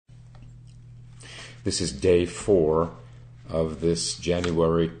This is day 4 of this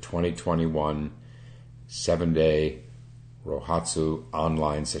January 2021 7-day Rohatsu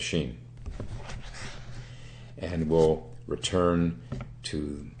online sesshin. And we'll return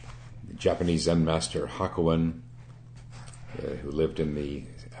to the Japanese Zen master Hakuin, who lived in the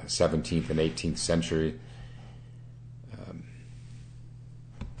 17th and 18th century.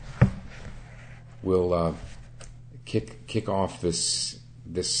 We'll kick off this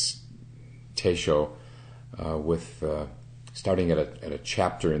Teisho with starting at a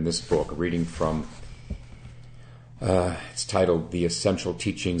chapter in this book, reading from. It's titled "The Essential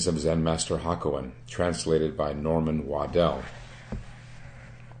Teachings of Zen Master Hakuin," translated by Norman Waddell.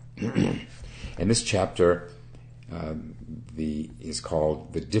 And this chapter is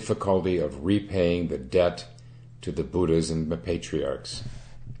called "The Difficulty of Repaying the Debt to the Buddhas and the Patriarchs."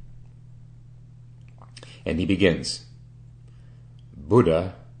 And he begins,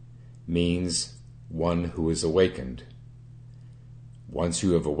 "Buddha means one who is awakened. Once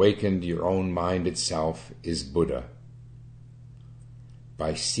you have awakened, your own mind itself is Buddha.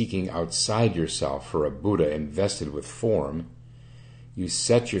 By seeking outside yourself for a Buddha invested with form, you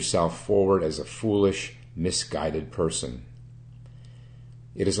set yourself forward as a foolish, misguided person.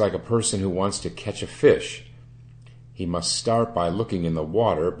 It is like a person who wants to catch a fish. He must start by looking in the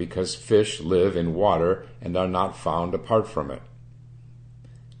water because fish live in water and are not found apart from it.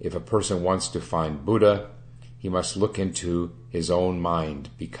 If a person wants to find Buddha, he must look into his own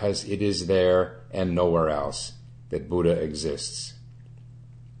mind because it is there and nowhere else that Buddha exists."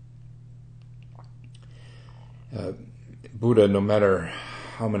 Buddha, no matter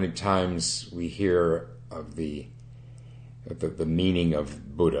how many times we hear of the meaning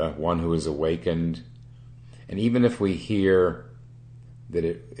of Buddha, one who is awakened, and even if we hear that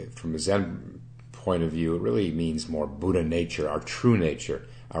it from a Zen point of view, it really means more Buddha nature, our true nature,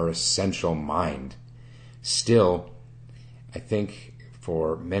 our essential mind. Still, I think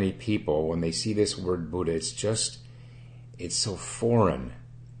for many people, when they see this word Buddha, it's so foreign,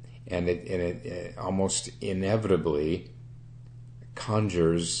 and it almost inevitably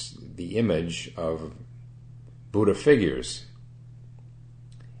conjures the image of Buddha figures.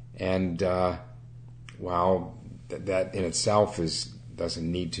 And while that in itself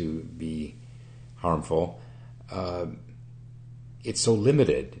doesn't need to be harmful, it's so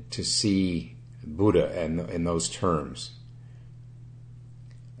limited to see Buddha in those terms.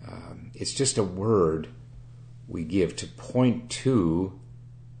 It's just a word we give to point to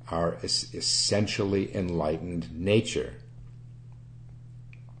our essentially enlightened nature.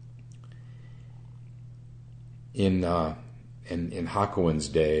 In Hakuin's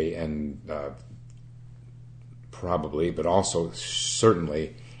day, and probably, but also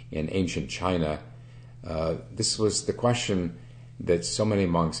certainly in ancient China, this was the question that so many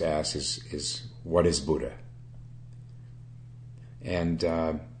monks ask is what is Buddha? And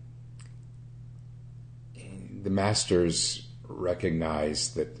the masters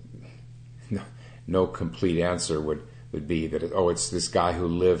recognized that no complete answer would be that, it's this guy who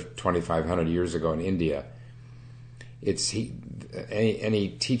lived 2,500 years ago in India. Any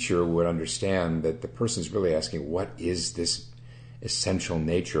teacher would understand that the person's really asking, what is this essential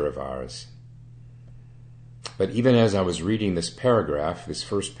nature of ours? But even as I was reading this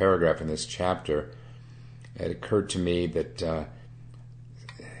first paragraph in this chapter, it occurred to me that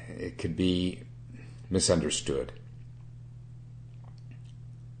it could be misunderstood.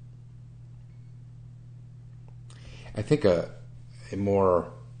 I think a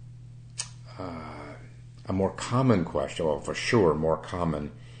more common question, well, for sure more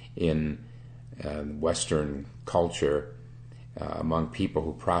common in Western culture among people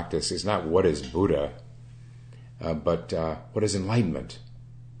who practice, is not what is Buddha, but what is enlightenment?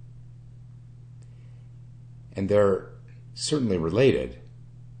 And they're certainly related.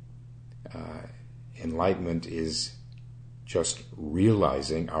 Enlightenment is just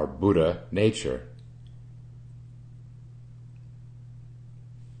realizing our Buddha nature.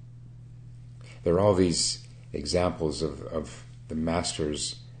 There are all these examples of the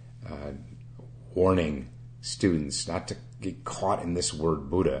masters warning students not to get caught in this word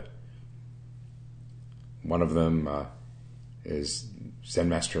Buddha. One of them is Zen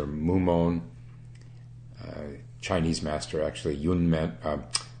Master Mumon, Chinese master actually,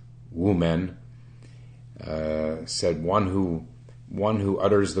 Wu Men, said one who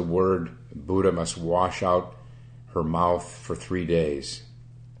utters the word Buddha must wash out her mouth for 3 days.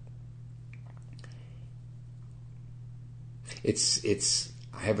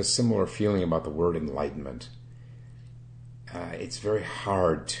 I have a similar feeling about the word enlightenment. It's very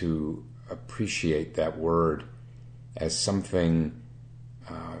hard to appreciate that word as something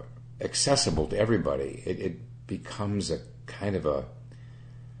accessible to everybody. It becomes a kind of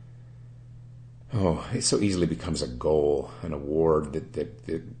it so easily becomes a goal, an award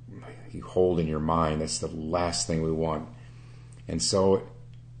that you hold in your mind. That's the last thing we want. And so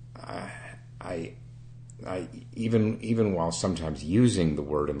I even while sometimes using the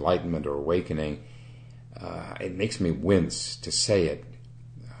word enlightenment or awakening, it makes me wince to say it,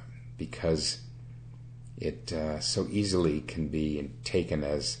 because it so easily can be taken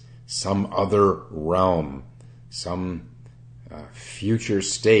as some other realm, some future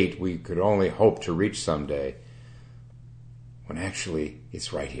state we could only hope to reach someday, when actually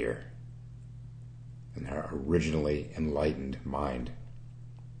it's right here in our originally enlightened mind.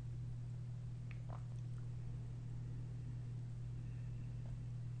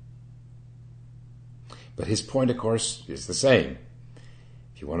 But his point, of course, is the same.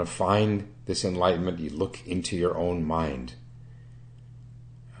 If you want to find this enlightenment, you look into your own mind.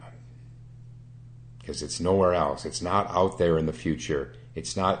 Because it's nowhere else. It's not out there in the future.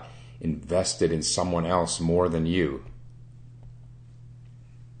 It's not invested in someone else more than you.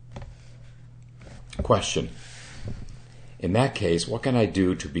 Question. In that case, what can I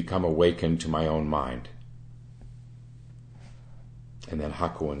do to become awakened to my own mind? And then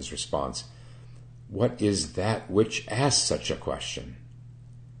Hakuin's response. What is that which asks such a question?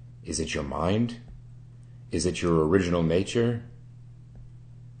 Is it your mind? Is it your original nature?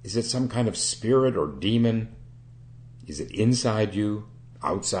 Is it some kind of spirit or demon? Is it inside you,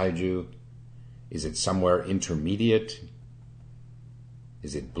 outside you? Is it somewhere intermediate?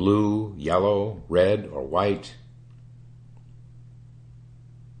 Is it blue, yellow, red, or white?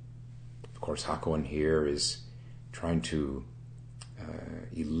 Of course, Hakuin here is trying to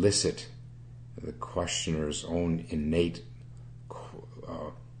elicit the questioner's own innate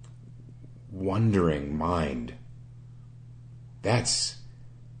wondering mind. That's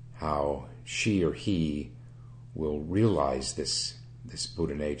how she or he will realize this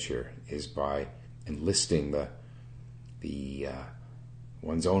Buddha nature, is by enlisting the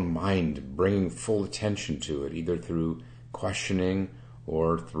one's own mind, bringing full attention to it, either through questioning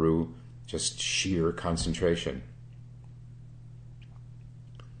or through just sheer concentration.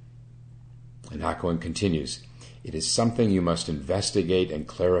 And Hakuin continues, it is something you must investigate and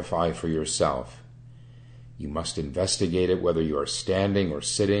clarify for yourself. You must investigate it whether you are standing or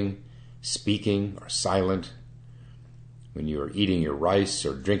sitting, speaking or silent, when you are eating your rice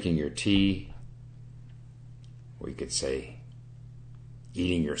or drinking your tea, or you could say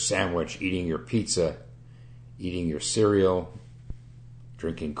eating your sandwich, eating your pizza, eating your cereal,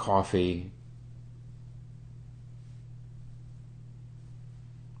 drinking coffee,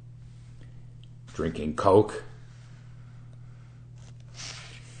 drinking Coke.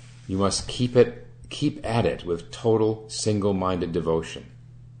 You must keep at it with total single-minded devotion.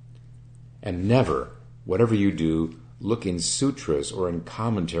 And never, whatever you do, look in sutras or in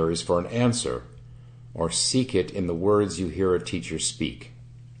commentaries for an answer, or seek it in the words you hear a teacher speak.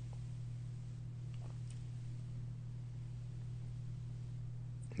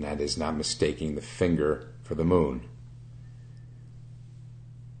 And that is not mistaking the finger for the moon.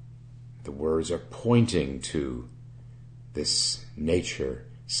 The words are pointing to this nature,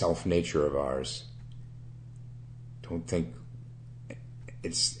 self-nature of ours. Don't think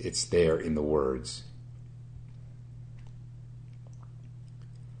it's there in the words.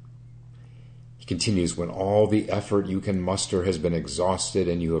 He continues, when all the effort you can muster has been exhausted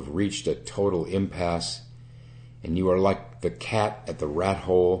and you have reached a total impasse, and you are like the cat at the rat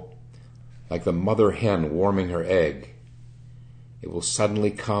hole, like the mother hen warming her egg, it will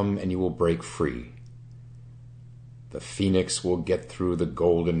suddenly come and you will break free. The phoenix will get through the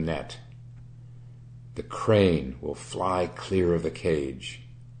golden net. The crane will fly clear of the cage.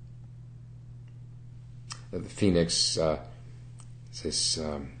 The phoenix is this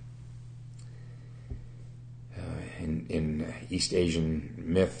in East Asian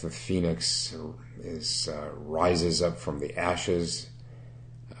myth, the phoenix rises up from the ashes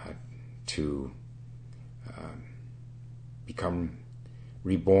to become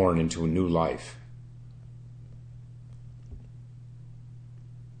reborn into a new life.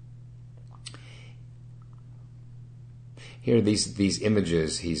 Here, these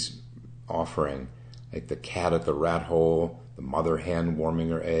images he's offering, like the cat at the rat hole, the mother hen warming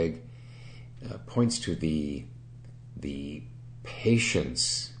her egg, points to the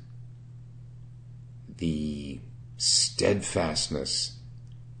patience, the steadfastness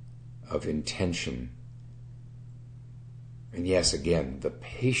of intention. And yes, again, the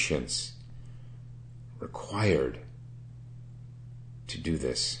patience required to do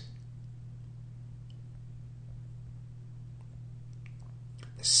this.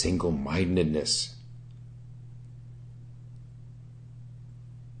 single-mindedness.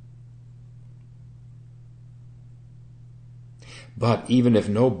 But even if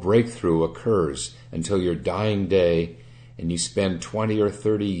no breakthrough occurs until your dying day, and you spend 20 or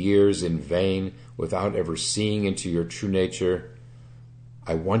 30 years in vain without ever seeing into your true nature,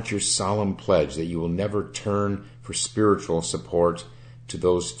 I want your solemn pledge that you will never turn for spiritual support to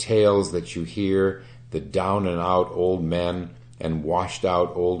those tales that you hear the down-and-out old men and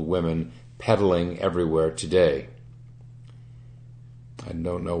washed-out old women peddling everywhere today. I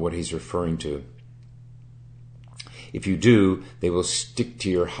don't know what he's referring to. If you do, they will stick to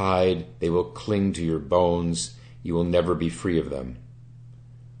your hide, they will cling to your bones, you will never be free of them.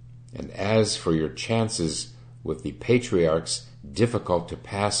 And as for your chances with the patriarch's difficult to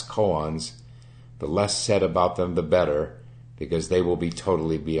pass koans, the less said about them the better, because they will be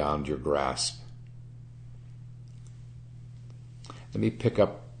totally beyond your grasp. Let me pick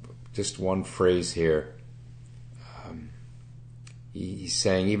up just one phrase here. He's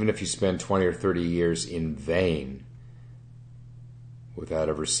saying, even if you spend 20 or 30 years in vain without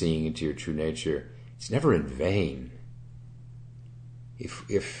ever seeing into your true nature, it's never in vain.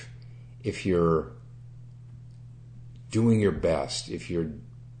 If you're doing your best, if you're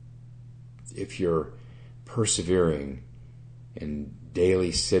persevering in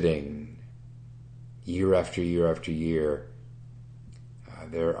daily sitting year after year after year,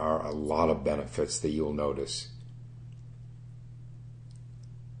 there are a lot of benefits that you'll notice.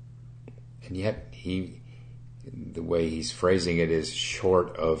 And yet, the way he's phrasing it is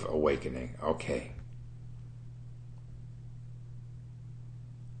short of awakening. Okay.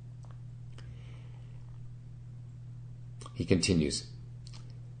 He continues,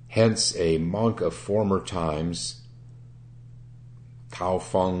 hence a monk of former times, Cao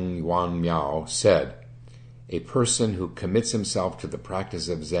Feng Yuan Miao, said, a person who commits himself to the practice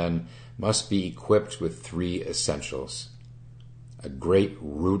of Zen must be equipped with three essentials: a great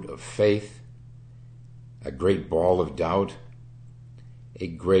root of faith, a great ball of doubt, a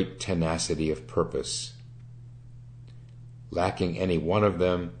great tenacity of purpose. Lacking any one of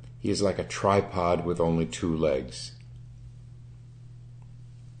them, he is like a tripod with only two legs.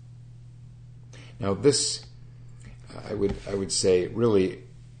 Now this, I would say, really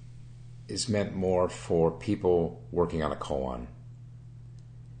is meant more for people working on a koan.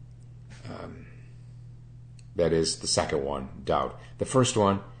 That is the second one, doubt. The first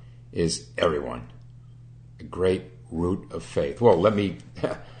one is everyone. A great root of faith. Well, let me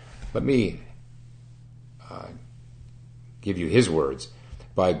give you his words.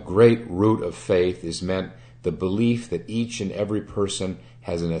 By great root of faith is meant the belief that each and every person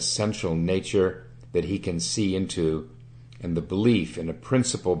has an essential nature that he can see into, and the belief in a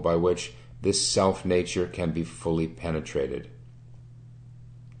principle by which this self-nature can be fully penetrated.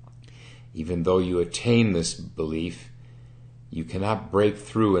 Even though you attain this belief, you cannot break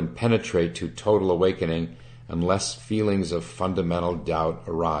through and penetrate to total awakening unless feelings of fundamental doubt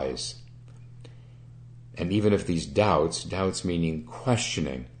arise. And even if these doubts meaning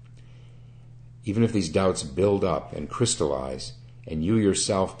questioning, even if these doubts build up and crystallize, and you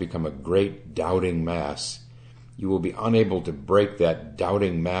yourself become a great doubting mass, you will be unable to break that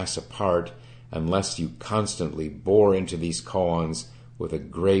doubting mass apart unless you constantly bore into these koans with a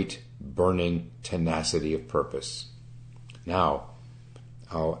great burning tenacity of purpose. Now,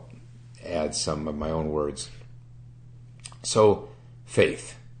 I'll add some of my own words. So,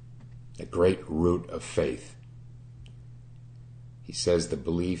 faith, a great root of faith. He says the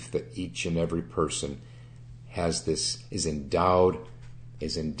belief that each and every person has this, is endowed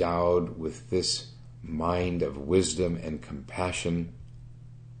with this mind of wisdom and compassion.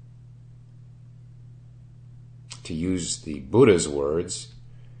 To use the Buddha's words,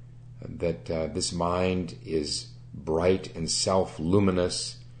 that this mind is bright and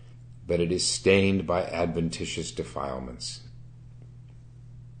self-luminous, but it is stained by adventitious defilements.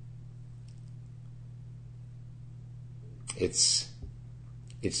 It's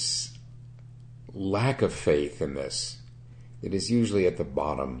lack of faith in this that is usually at the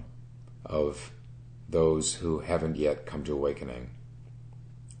bottom of those who haven't yet come to awakening.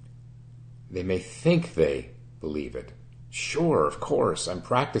 They may think they believe it. Sure, of course, I'm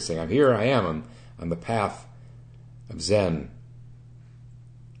practicing. I am on the path of Zen.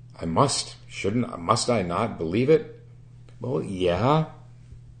 Must I not believe it? Well, yeah.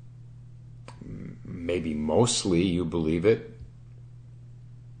 Maybe mostly you believe it.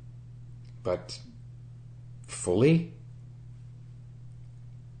 But fully?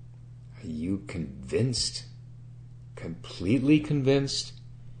 Are you convinced? Completely convinced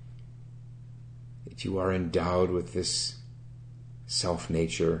that you are endowed with this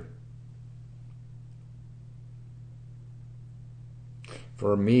self-nature.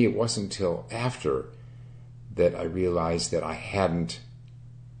 For me, it wasn't until after that I realized that I hadn't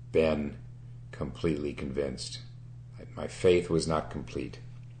been completely convinced. My faith was not complete.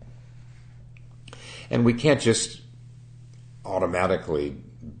 And we can't just automatically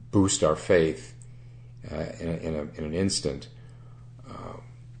boost our faith in an instant.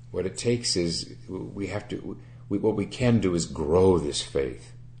 What it takes is what we can do is grow this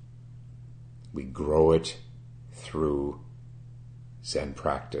faith. We grow it through Zen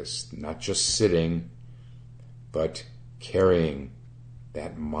practice, not just sitting, but carrying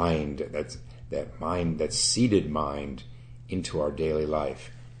that mind, that seated mind into our daily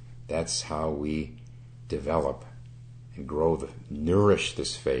life. That's how we develop and nourish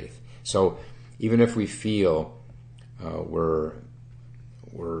this faith. So even if we feel we're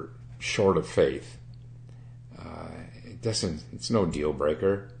short of faith, it's no deal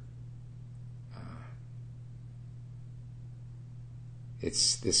breaker.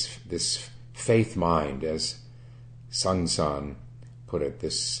 It's this faith mind, as Sun put it.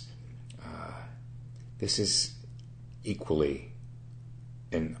 This is equally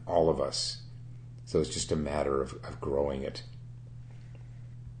in all of us. So it's just a matter of growing it.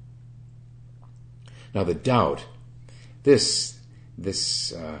 Now the doubt,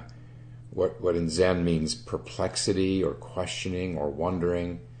 what in Zen means perplexity or questioning or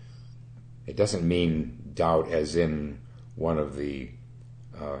wondering. It doesn't mean doubt as in one of the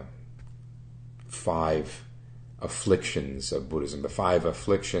 5 afflictions of Buddhism. The 5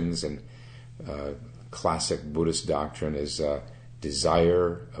 afflictions in classic Buddhist doctrine is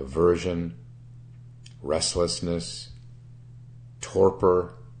desire, aversion, restlessness,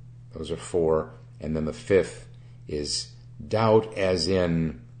 torpor. Those are 4. And then the 5th is doubt as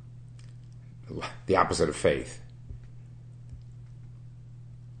in the opposite of faith.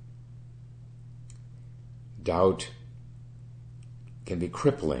 Doubt can be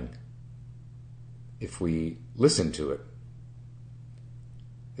crippling if we listen to it.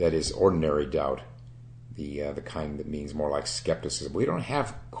 That is ordinary doubt, the kind that means more like skepticism. We don't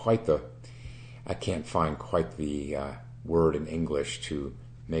have I can't find quite the word in English to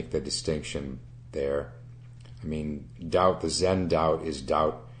make the distinction there. I mean, doubt, the Zen doubt is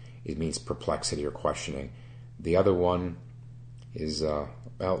doubt. It means perplexity or questioning. The other one is,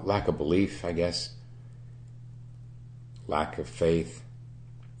 lack of belief, I guess. Lack of faith.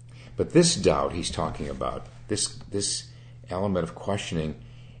 But this doubt he's talking about, this element of questioning,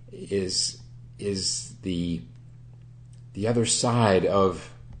 is the other side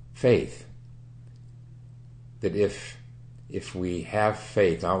of faith. That if we have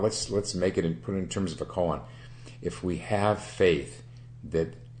faith, now let's make it and put it in terms of a koan. If we have faith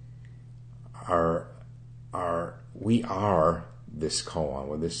that we are this koan,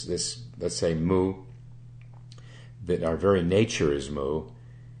 or this let's say mu, that our very nature is mu,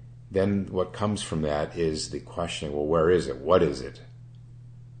 then what comes from that is the questioning, well, where is it? What is it?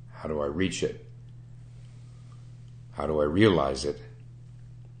 How do I reach it? How do I realize it?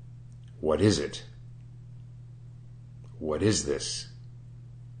 What is it? What is this?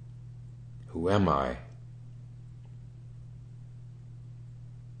 Who am I?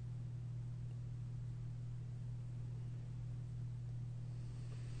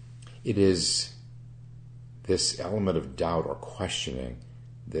 It is this element of doubt or questioning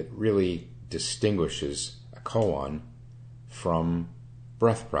that really distinguishes a koan from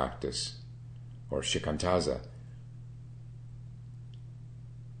breath practice or shikantaza.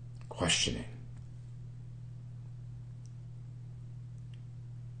 Questioning.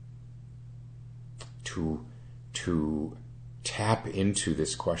 To tap into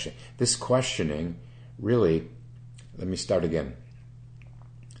this question. This questioning really, let me start again.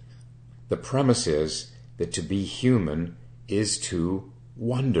 The premise is that to be human is to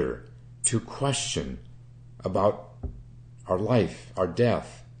wonder, to question about our life, our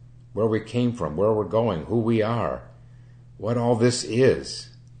death, where we came from, where we're going, who we are, what all this is,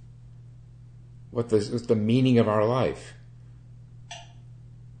 what's the meaning of our life.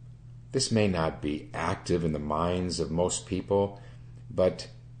 This may not be active in the minds of most people, but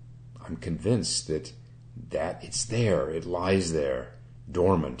I'm convinced that it's there, it lies there,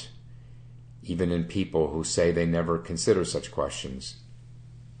 dormant, even in people who say they never consider such questions.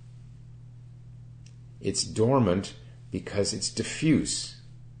 It's dormant because it's diffuse.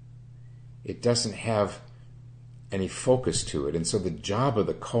 It doesn't have any focus to it. And so the job of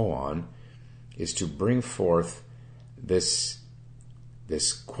the koan is to bring forth this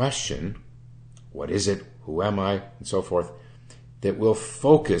question, what is it, who am I, and so forth, that will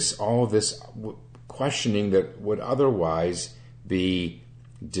focus all this questioning that would otherwise be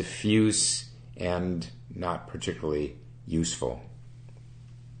diffuse and not particularly useful.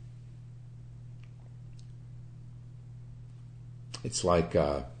 It's like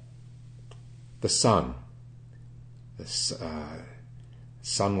the sun. The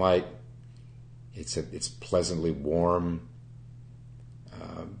sunlight, it's pleasantly warm,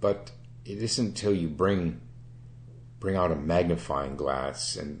 but it isn't until you bring out a magnifying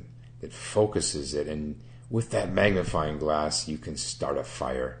glass and that focuses it, and with that magnifying glass you can start a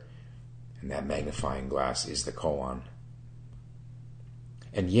fire, and that magnifying glass is the koan.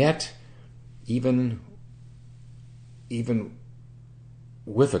 And yet, even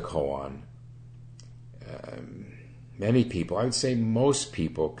with a koan, many people, I would say most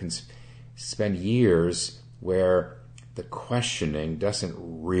people, can spend years where the questioning doesn't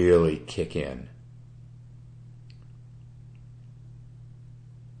really kick in.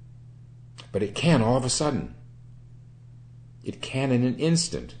 But it can all of a sudden. It can in an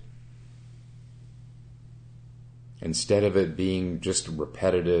instant. Instead of it being just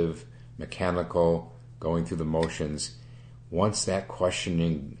repetitive, mechanical, going through the motions, once that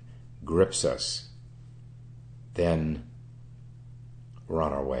questioning grips us, then we're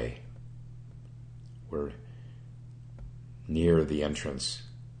on our way. We're near the entrance.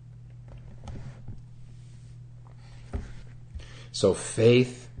 So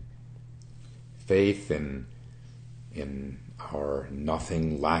faith in our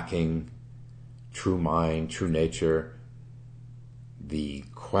nothing lacking, true mind, true nature, the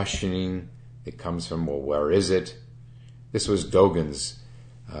questioning that comes from, well, where is it? This was Dogen's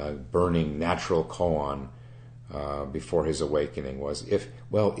burning natural koan before his awakening, was,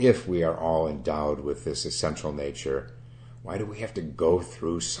 if we are all endowed with this essential nature, why do we have to go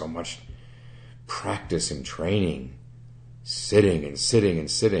through so much practice and training, sitting and sitting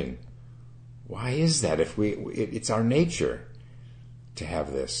and sitting? Why is that? It's our nature to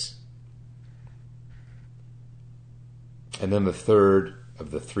have this. And then the third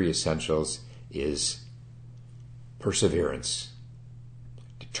of the three essentials is perseverance,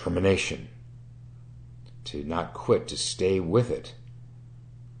 determination, to not quit, to stay with it.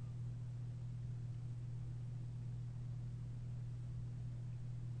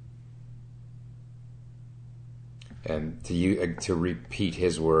 And to repeat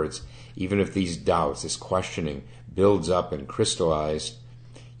his words, even if these doubts, this questioning builds up and crystallizes,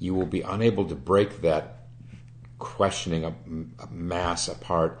 you will be unable to break that questioning mass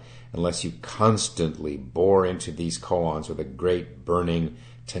apart unless you constantly bore into these koans with a great burning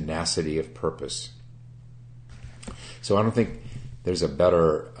tenacity of purpose. So I don't think there's a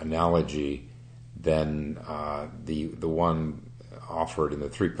better analogy than the one offered in the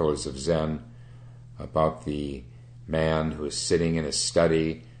Three Pillars of Zen about the man who is sitting in his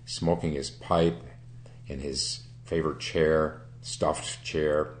study, smoking his pipe in his favorite chair, stuffed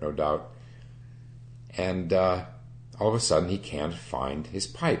chair, no doubt, and all of a sudden he can't find his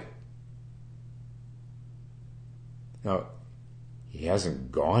pipe. Now, he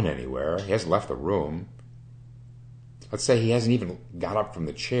hasn't gone anywhere. He hasn't left the room. Let's say he hasn't even got up from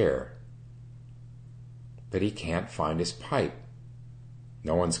the chair, but he can't find his pipe.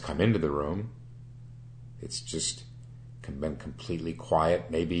 No one's come into the room. It's just been completely quiet.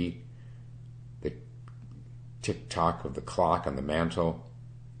 Maybe the tick-tock of the clock on the mantle.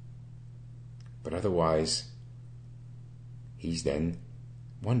 But otherwise, he then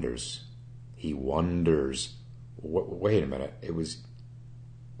wonders. He wonders, wait a minute, it was,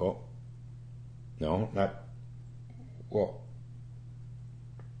 no, not, well.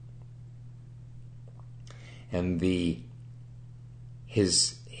 And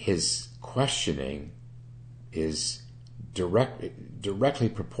his questioning is directly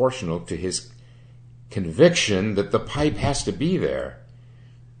proportional to his conviction that the pipe has to be there,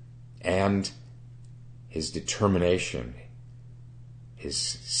 and his determination, his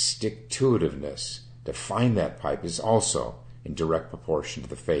stick-to-itiveness to find that pipe is also in direct proportion to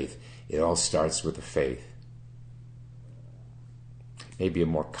the faith. It all starts with the faith. Maybe a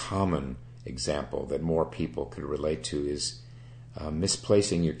more common example that more people could relate to is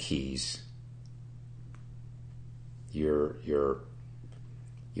misplacing your keys. You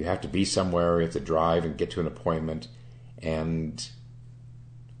have to be somewhere, you have to drive and get to an appointment, and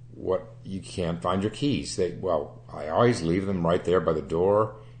you can't find your keys. I always leave them right there by the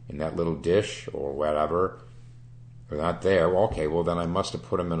door in that little dish or whatever. They're not there. Well, okay, well then I must have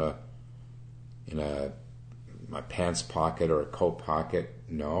put them in my pants pocket or a coat pocket.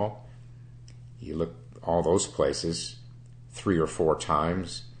 No. You look all those places 3 or 4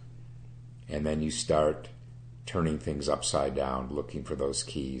 times, and then you start turning things upside down, looking for those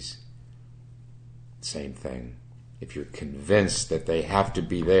keys. Same thing. if you're convinced that they have to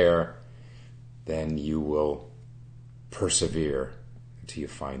be there, then you will persevere until you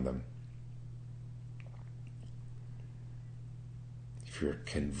find them. If you're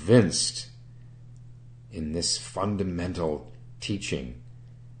convinced in this fundamental teaching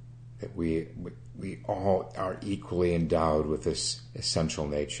that we all are equally endowed with this essential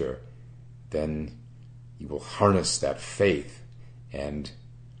nature, then you will harness that faith and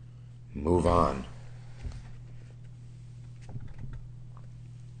move on.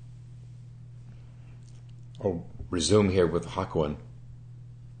 I'll resume here with Hakuin.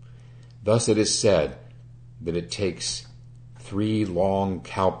 Thus it is said that it takes 3 long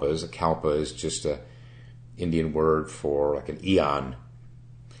kalpas. A kalpa is just an Indian word for like an eon.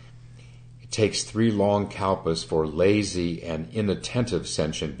 It takes 3 long kalpas for lazy and inattentive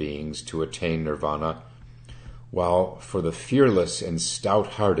sentient beings to attain nirvana, while for the fearless and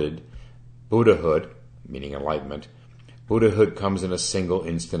stout-hearted, Buddhahood, meaning enlightenment, Buddhahood comes in a single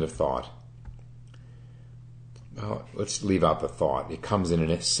instant of thought. Well, let's leave out the thought. It comes in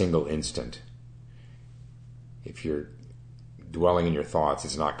a single instant. If you're dwelling in your thoughts,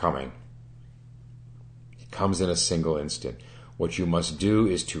 it's not coming. It comes in a single instant. What you must do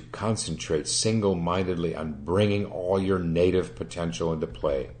is to concentrate single-mindedly on bringing all your native potential into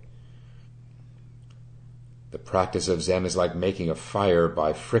play. The practice of Zen is like making a fire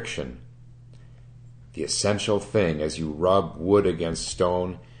by friction. The essential thing as you rub wood against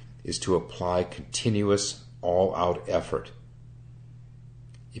stone is to apply continuous, all-out effort.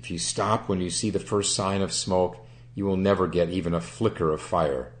 If you stop when you see the first sign of smoke, you will never get even a flicker of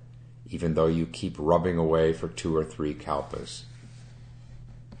fire, even though you keep rubbing away for 2 or 3 kalpas.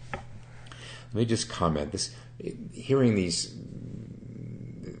 Let me just comment. Hearing this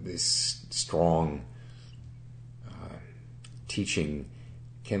strong teaching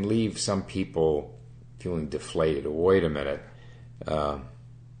can leave some people feeling deflated. Wait a minute.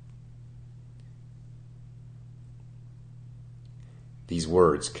 These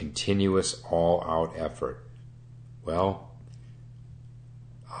words, continuous all-out effort. Well,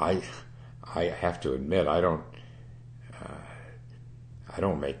 I have to admit, I don't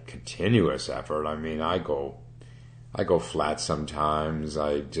make continuous effort. I mean, I go flat sometimes.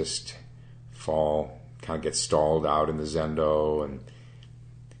 I just fall, kind of get stalled out in the zendo, and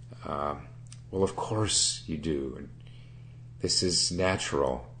well, of course you do. And this is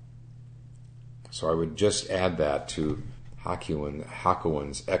natural. So I would just add that to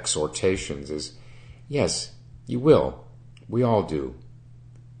Hakuin's exhortations is, yes, you will. We all do.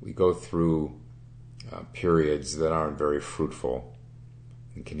 We go through periods that aren't very fruitful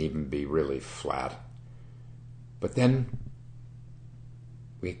and can even be really flat. But then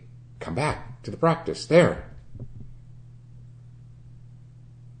we come back to the practice there.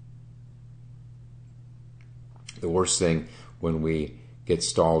 The worst thing when we get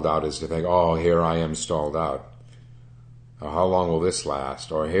stalled out is to think, oh, here I am stalled out. How long will this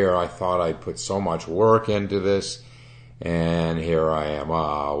last? Or here I thought I'd put so much work into this, and here I am.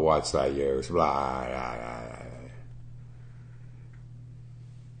 Oh, what's that use? Blah, blah, blah.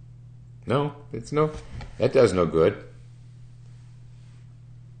 No, that does no good.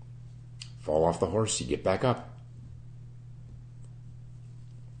 Fall off the horse, you get back up.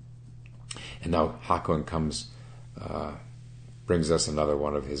 And now Hakuin brings us another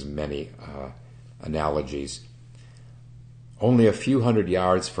one of his many analogies. Only a few hundred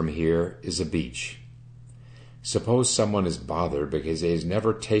yards from here is a beach. Suppose someone is bothered because he has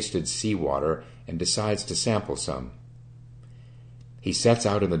never tasted seawater and decides to sample some. He sets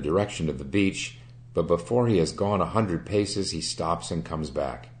out in the direction of the beach, but before he has gone 100 paces, he stops and comes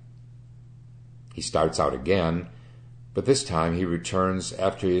back. He starts out again, but this time he returns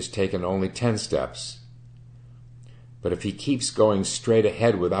after he has taken only 10 steps. But if he keeps going straight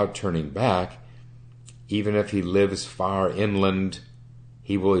ahead without turning back, even if he lives far inland,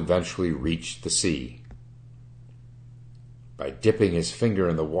 he will eventually reach the sea. By dipping his finger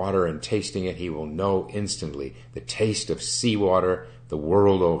in the water and tasting it, he will know instantly the taste of seawater the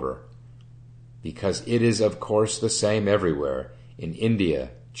world over, because it is, of course, the same everywhere, in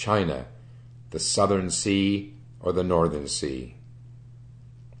India, China, the Southern Sea, or the Northern Sea.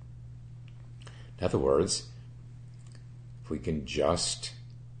 In other words, if we can just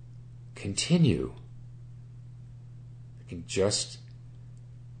continue, we can just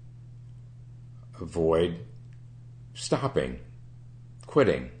avoid stopping,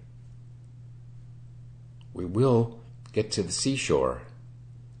 quitting, we will get to the seashore.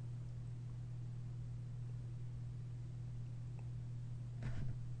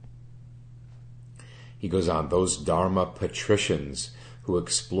 He goes on, those Dharma patricians who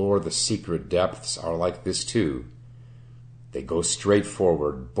explore the secret depths are like this too. They go straight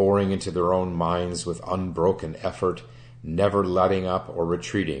forward, boring into their own minds with unbroken effort, never letting up or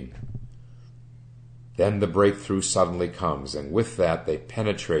retreating. Then the breakthrough suddenly comes, and with that they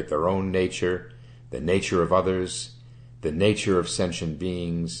penetrate their own nature, the nature of others, the nature of sentient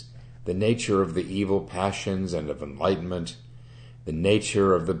beings, the nature of the evil passions and of enlightenment, the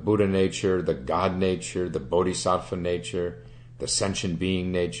nature of the Buddha nature, the God nature, the Bodhisattva nature, the sentient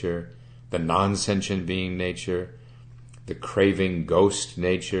being nature, the non-sentient being nature, the craving ghost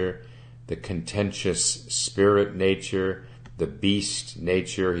nature, the contentious spirit nature, the beast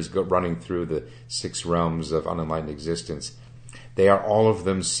nature. He's running through the 6 realms of unenlightened existence. They are all of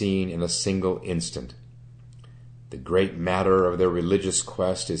them seen in a single instant. The great matter of their religious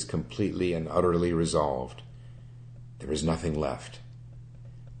quest is completely and utterly resolved. There is nothing left.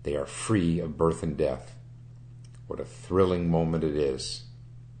 They are free of birth and death. What a thrilling moment it is.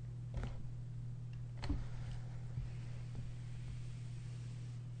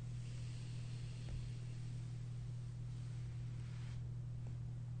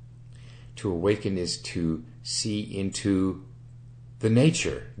 To awaken is to see into the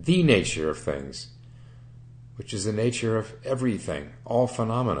nature of things, which is the nature of everything, all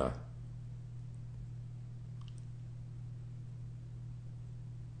phenomena.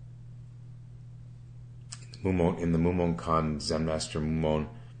 In the Mumon Kan, Zen Master Mumon,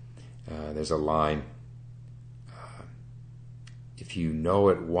 there's a line, if you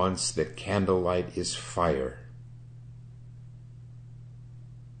know at once that candlelight is fire,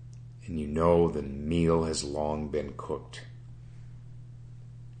 and you know the meal has long been cooked.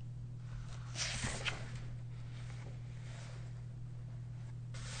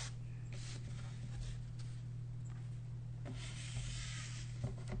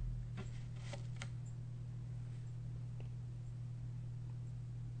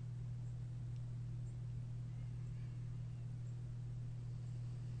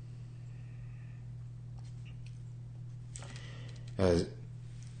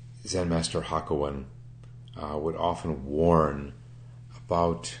 Zen Master Hakuin would often warn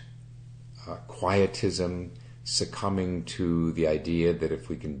about quietism, succumbing to the idea that if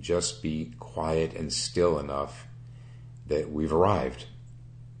we can just be quiet and still enough, that we've arrived.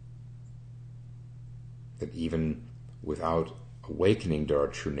 That even without awakening to our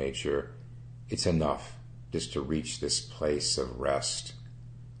true nature, it's enough just to reach this place of rest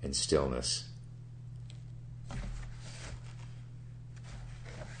and stillness.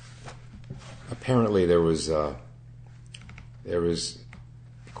 Apparently there was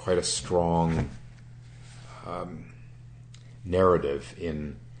quite a strong narrative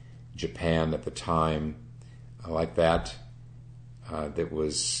in Japan at the time like that that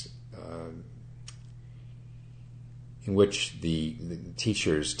was in which the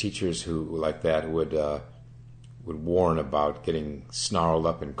teachers who like that would warn about getting snarled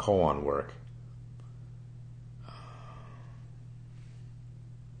up in koan work.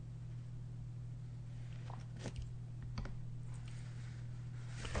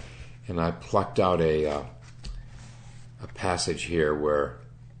 And I plucked out a passage here where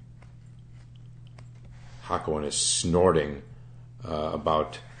Hakuin is snorting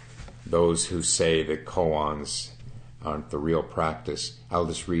about those who say that koans aren't the real practice. I'll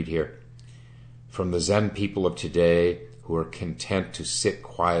just read here. From the Zen people of today, who are content to sit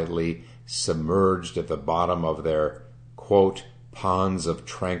quietly, submerged at the bottom of their, quote, ponds of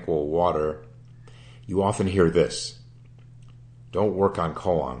tranquil water, you often hear this: don't work on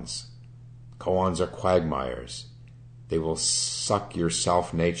koans. Koans are quagmires. They will suck your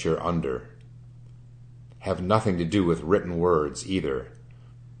self-nature under. Have nothing to do with written words either.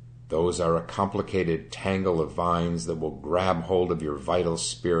 Those are a complicated tangle of vines that will grab hold of your vital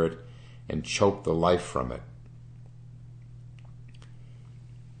spirit and choke the life from it.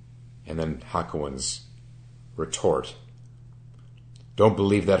 And then Hakuin's retort. Don't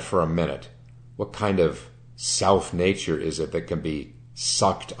believe that for a minute. What kind of self-nature is it that can be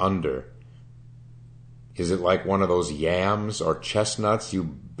sucked under? Is it like one of those yams or chestnuts you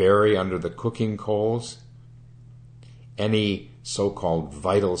bury under the cooking coals? Any so-called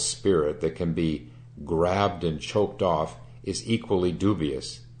vital spirit that can be grabbed and choked off is equally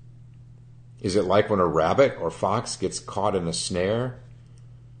dubious. Is it like when a rabbit or fox gets caught in a snare?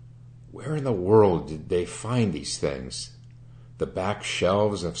 Where in the world did they find these things? The back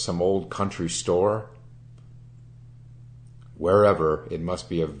shelves of some old country store? Wherever, it must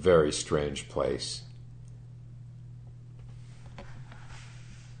be a very strange place.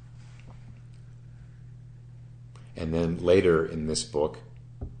 And then later in this book,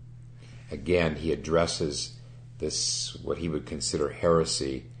 again, he addresses this, what he would consider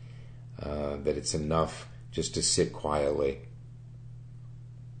heresy, that it's enough just to sit quietly.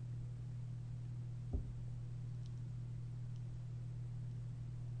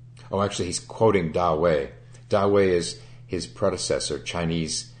 Oh, actually, he's quoting Da Wei. Da Wei is his predecessor,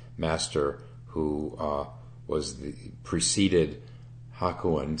 Chinese master who preceded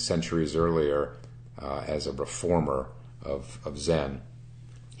Hakuin centuries earlier as a reformer of Zen.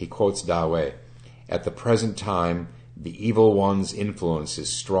 He quotes Da Wei, "At the present time, the evil one's influence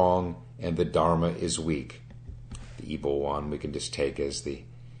is strong and the Dharma is weak." The evil one we can just take as the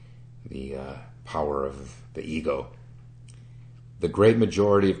power of the ego. "The great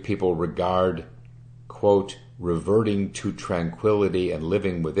majority of people regard, quote, reverting to tranquility and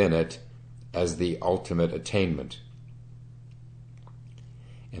living within it as the ultimate attainment."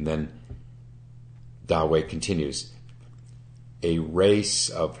 And then Da Wei continues, "A race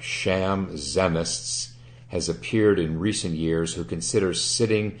of sham Zenists has appeared in recent years who consider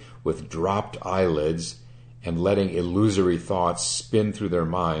sitting with dropped eyelids and letting illusory thoughts spin through their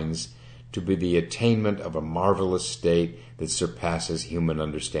minds to be the attainment of a marvelous state that surpasses human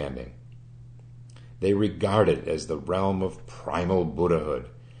understanding. They regard it as the realm of primal Buddhahood,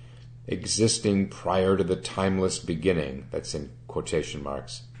 existing prior to the timeless beginning," that's in quotation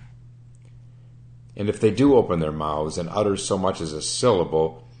marks. "And if they do open their mouths and utter so much as a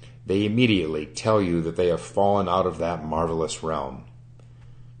syllable, they immediately tell you that they have fallen out of that marvelous realm.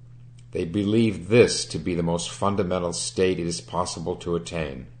 They believe this to be the most fundamental state it is possible to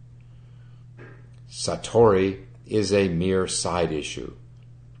attain. Satori is a mere side issue,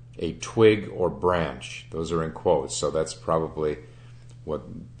 a twig or branch." Those are in quotes, so that's probably what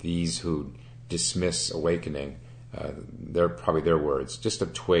these who dismiss awakening, they're probably their words, just a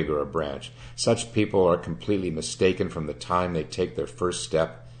twig or a branch. "Such people are completely mistaken from the time they take their first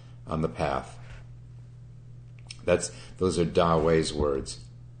step on the path." Those are Da Wei's words.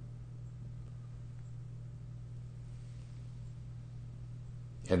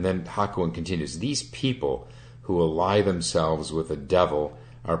 And then Hakuin continues, "These people who ally themselves with the devil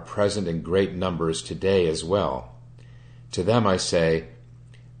are present in great numbers today as well. To them I say,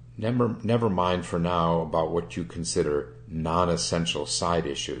 never mind for now about what you consider non-essential side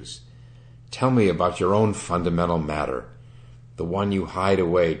issues. Tell me about your own fundamental matter, the one you hide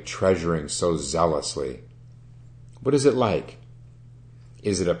away treasuring so zealously. What is it like?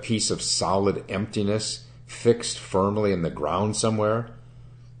 Is it a piece of solid emptiness fixed firmly in the ground somewhere,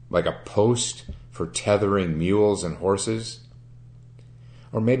 like a post for tethering mules and horses?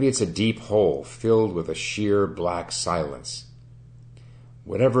 Or maybe it's a deep hole filled with a sheer black silence.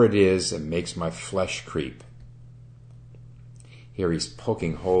 Whatever it is, it makes my flesh creep." Here he's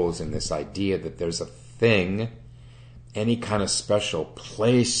poking holes in this idea that there's a thing, any kind of special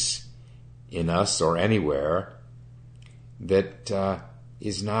place in us or anywhere that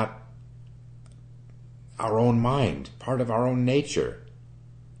is not our own mind, part of our own nature.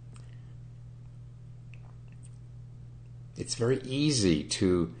 It's very easy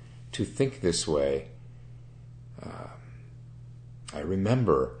to think this way. I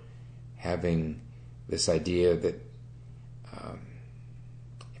remember having this idea that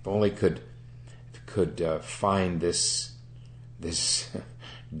if only could find this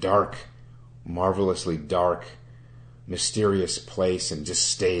dark, marvelously dark, mysterious place and just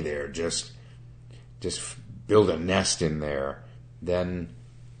stay there, just build a nest in there, then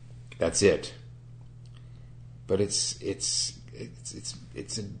that's it. But it's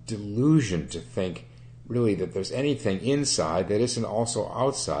a delusion to think really that there's anything inside that isn't also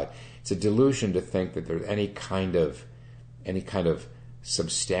outside. It's a delusion to think that there's any kind of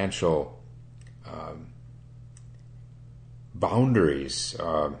substantial boundaries,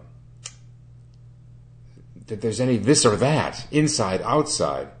 that there's any this or that, inside,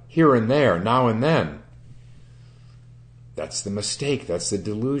 outside, here and there, now and then. That's the mistake, that's the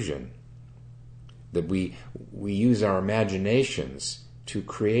delusion. That we use our imaginations to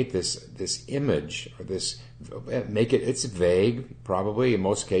create this image, or it's vague, probably, in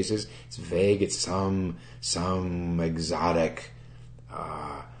most cases, it's vague, it's some exotic,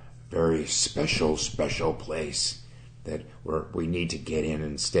 very special place that we need to get in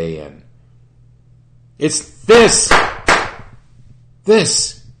and stay in. It's this,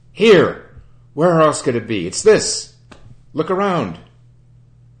 here, where else could it be? It's this, look around.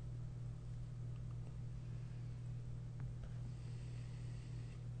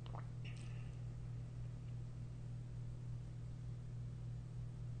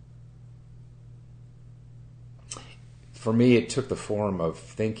 For me, it took the form of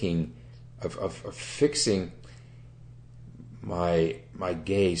thinking, of fixing my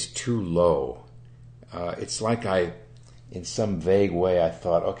gaze too low. It's like in some vague way, I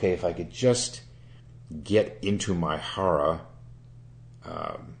thought, okay, if I could just get into my hara,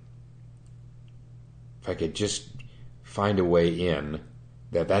 if I could just find a way in,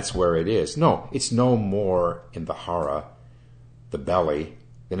 that's where it is. No, it's no more in the hara, the belly,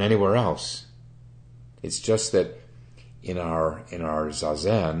 than anywhere else. It's just that in our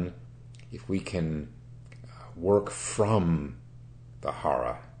zazen, if we can work from the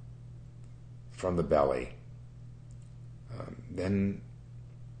hara, from the belly, then,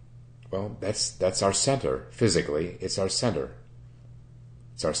 well, that's our center. Physically, it's our center.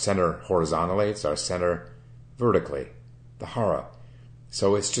 It's our center horizontally, it's our center vertically, the hara.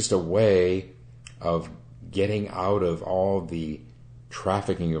 So it's just a way of getting out of all the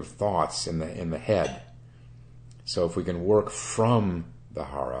trafficking of thoughts in the head. So if we can work from the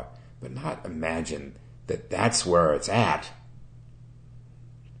hara, but not imagine that that's where it's at,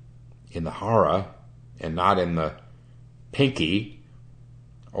 in the hara, and not in the pinky,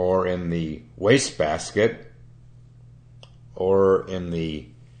 or in the wastebasket, or in the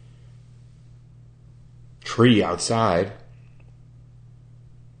tree outside.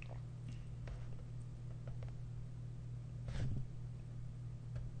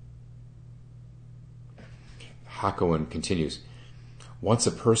 Hakuin continues, once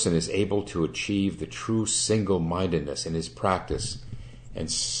a person is able to achieve the true single-mindedness in his practice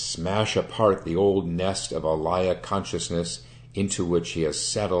and smash apart the old nest of alaya consciousness into which he has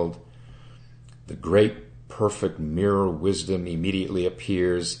settled, the great perfect mirror wisdom immediately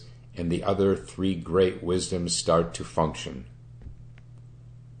appears and the other three great wisdoms start to function.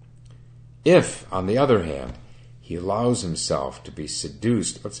 If, on the other hand, he allows himself to be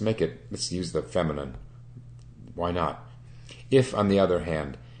seduced, let's use the feminine, why not? If, on the other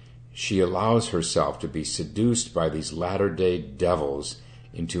hand, she allows herself to be seduced by these latter-day devils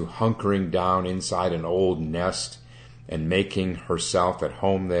into hunkering down inside an old nest and making herself at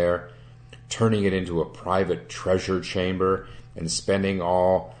home there, turning it into a private treasure chamber and spending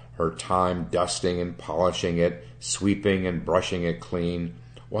all her time dusting and polishing it, sweeping and brushing it clean,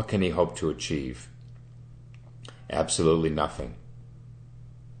 what can he hope to achieve? Absolutely nothing.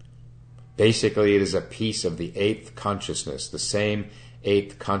 Basically, it is a piece of the eighth consciousness, the same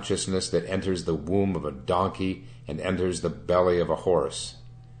eighth consciousness that enters the womb of a donkey and enters the belly of a horse.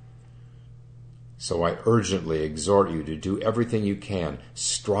 So I urgently exhort you to do everything you can,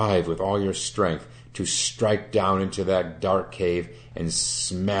 strive with all your strength to strike down into that dark cave and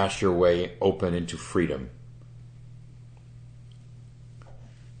smash your way open into freedom.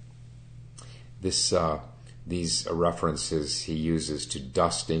 These references he uses to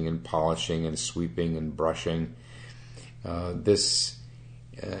dusting and polishing and sweeping and brushing. No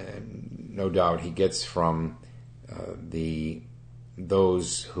doubt he gets from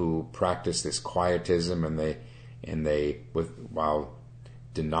those who practice this quietism, and they while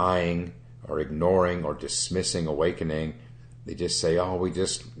denying or ignoring or dismissing awakening, they just say, "Oh, we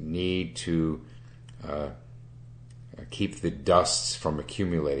just need to keep the dusts from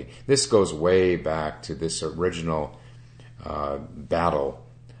accumulating." This goes way back to this original battle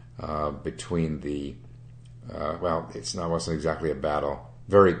between the wasn't exactly a battle.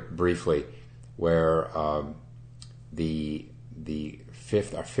 Very briefly, where our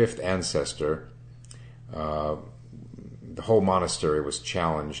fifth ancestor, the whole monastery was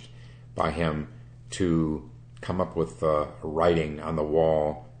challenged by him to come up with a writing on the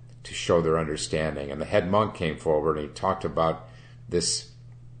wall to show their understanding. And the head monk came forward and he talked about this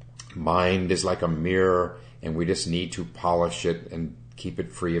mind is like a mirror and we just need to polish it and keep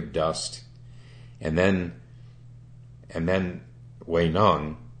it free of dust. And then Wei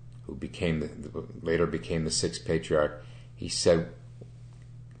Nung, who later became the sixth patriarch, he said,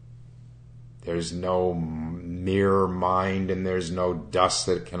 there's no mirror mind and there's no dust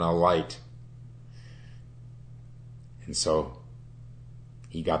that can alight. And so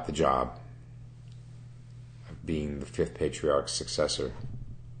he got the job of being the fifth patriarch's successor.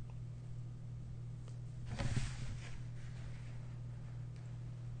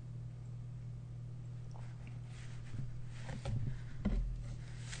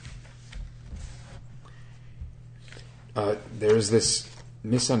 There's this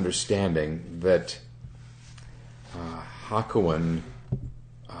misunderstanding that Hakuin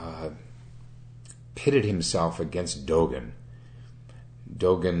pitted himself against Dogen.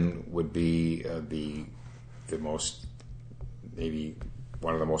 Dogen would be the most, maybe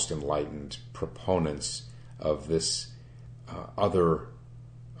one of the most enlightened proponents of this other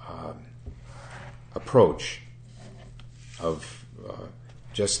approach of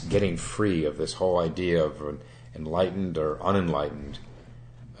just getting free of this whole idea of enlightened or unenlightened.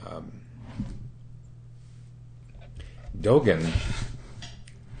 Dogen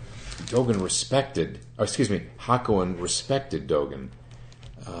Hakuin respected Dogen.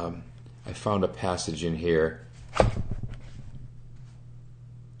 I found a passage in here.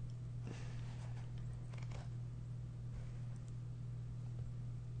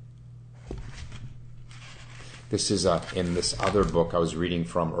 This is in this other book I was reading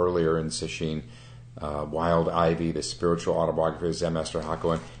from earlier in Sesshin, Wild Ivy, the spiritual autobiography of Zen Master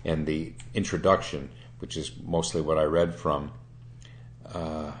Hakuin, and the introduction, which is mostly what I read from.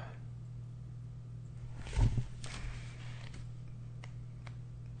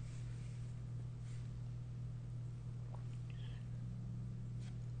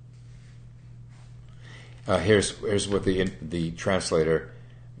 Here's what the translator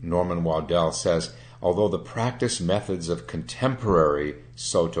Norman Waddell says. Although the practice methods of contemporary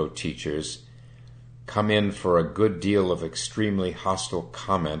Soto teachers come in for a good deal of extremely hostile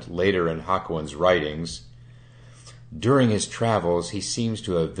comment later in Hakuin's writings, during his travels he seems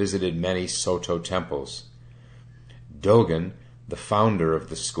to have visited many Soto temples. Dogen, the founder of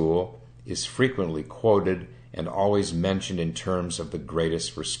the school, is frequently quoted and always mentioned in terms of the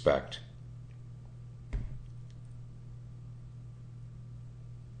greatest respect.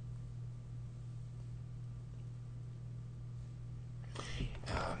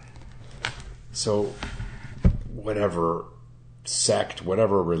 So, whatever sect,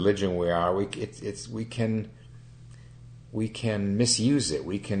 whatever religion we are, we can misuse it.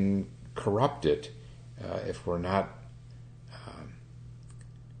 We can corrupt it if we're not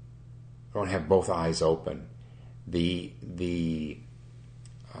don't have both eyes open. The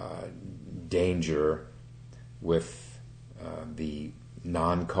danger with the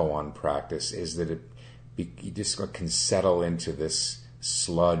non-koan practice is that you just can settle into this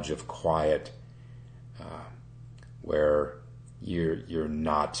sludge of quiet. Where you're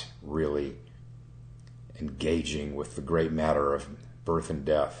not really engaging with the great matter of birth and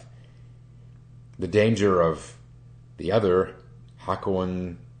death. The danger of the other,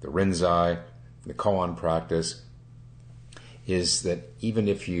 Hakuin, the Rinzai, the koan practice, is that even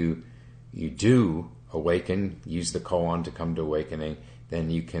if you do awaken, use the koan to come to awakening,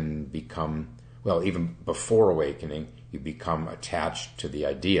 then you can become, even before awakening, you become attached to the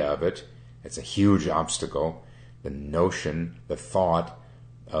idea of it. It's a huge obstacle. The notion, the thought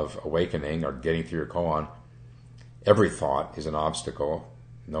of awakening or getting through your koan, every thought is an obstacle,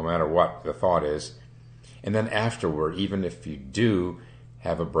 no matter what the thought is. And then afterward, even if you do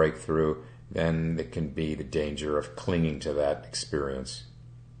have a breakthrough, then it can be the danger of clinging to that experience.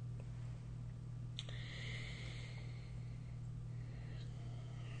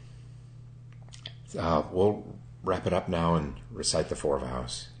 We'll wrap it up now and recite the 4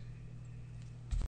 vows.